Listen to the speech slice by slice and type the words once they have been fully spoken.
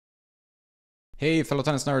Hey fellow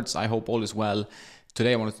tennis nerds, I hope all is well.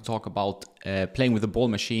 Today I wanted to talk about playing with the ball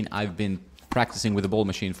machine. I've been practicing with the ball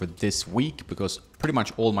machine for this week because pretty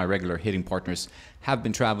much all my regular hitting partners have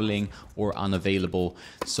been traveling or unavailable.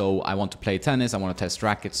 So I want to play tennis, I want to test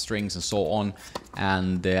rackets, strings and so on.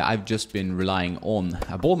 And I've just been relying on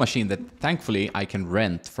a ball machine that thankfully I can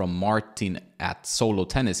rent from Martin at Solo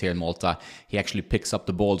Tennis here in Malta. He actually picks up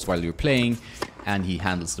the balls while you're playing and he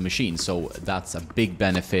handles the machine. So that's a big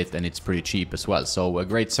benefit and it's pretty cheap as well. So a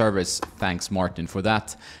great service, thanks Martin for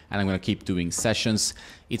that. And I'm going to keep doing sessions.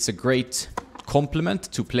 It's a great complement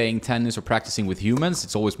to playing tennis or practicing with humans.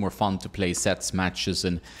 It's always more fun to play sets, matches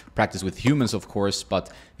and practice with humans, of course, but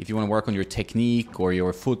if you want to work on your technique or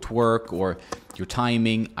your footwork or your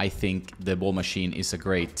timing, I think the ball machine is a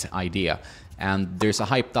great idea. And there's a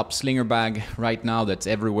hyped up slinger bag right now that's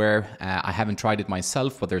everywhere. I haven't tried it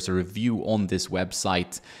myself, but there's a review on this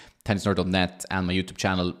website, tennisnerd.net, and my YouTube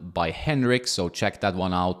channel by Henrik, so check that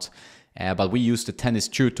one out. But we use the Tennis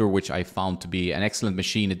Tutor, which I found to be an excellent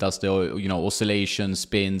machine. It does the oscillation,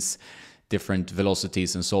 spins, different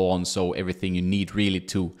velocities and so on. So everything you need really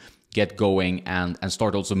to get going and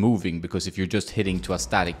start also moving, because if you're just hitting to a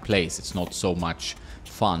static place, it's not so much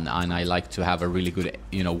fun. And I like to have a really good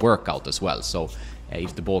workout as well. So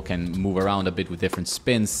if the ball can move around a bit with different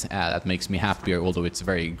spins, that makes me happier, although it's a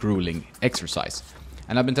very grueling exercise.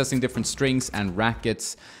 And I've been testing different strings and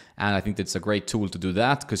rackets. And I think that's a great tool to do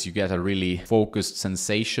that because you get a really focused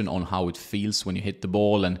sensation on how it feels when you hit the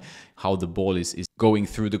ball and how the ball is going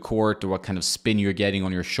through the court or what kind of spin you're getting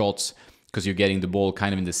on your shots, because you're getting the ball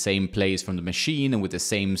kind of in the same place from the machine and with the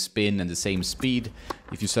same spin and the same speed.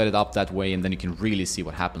 If you set it up that way, and then you can really see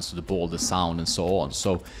what happens to the ball, the sound and so on.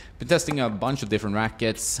 So been testing a bunch of different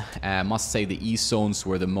rackets. Must say the E-Zones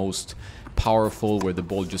were the most powerful, where the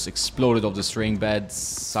ball just exploded off the string bed.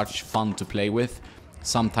 Such fun to play with.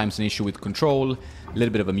 Sometimes an issue with control, a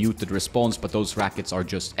little bit of a muted response, but those rackets are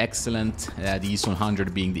just excellent. The E-Zone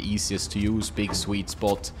 100 being the easiest to use, big sweet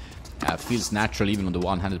spot, feels natural even on the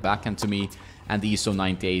one-handed backhand to me. And the E-Zone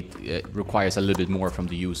 98 requires a little bit more from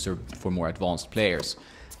the user for more advanced players.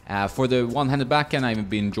 For the one-handed backhand, I've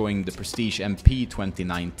been enjoying the Prestige MP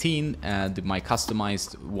 2019. My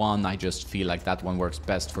customized one, I just feel like that one works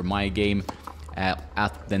best for my game.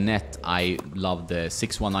 At the net, I love the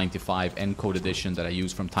 6195 Encode edition that I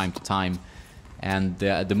use from time to time. And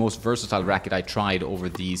the most versatile racket I tried over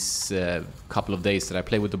these couple of days that I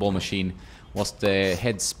played with the ball machine was the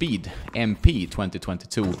Head Speed MP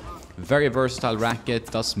 2022. Very versatile racket,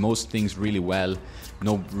 does most things really well,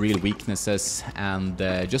 no real weaknesses, and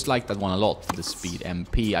just like that one a lot, the Speed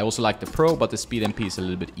MP. I also like the Pro, but the Speed MP is a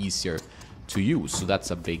little bit easier to use, so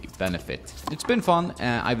that's a big benefit. It's been fun.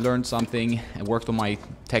 I've learned something, I worked on my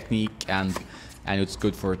technique, and it's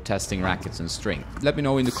good for testing rackets and string. Let me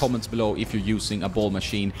know in the comments below if you're using a ball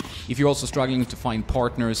machine. If you're also struggling to find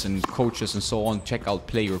partners and coaches and so on, check out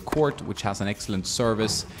Play Your Court, which has an excellent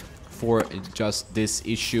service for just this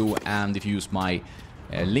issue. And if you use my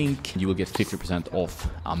link, you will get 50% off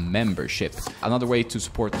a membership. Another way to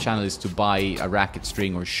support the channel is to buy a racket,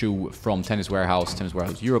 string or shoe from Tennis Warehouse, Tennis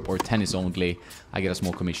Warehouse Europe or Tennis Only. I get a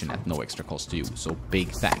small commission at no extra cost to you, so big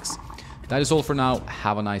thanks. That is all for now.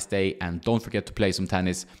 Have a nice day and don't forget to play some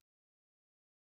tennis.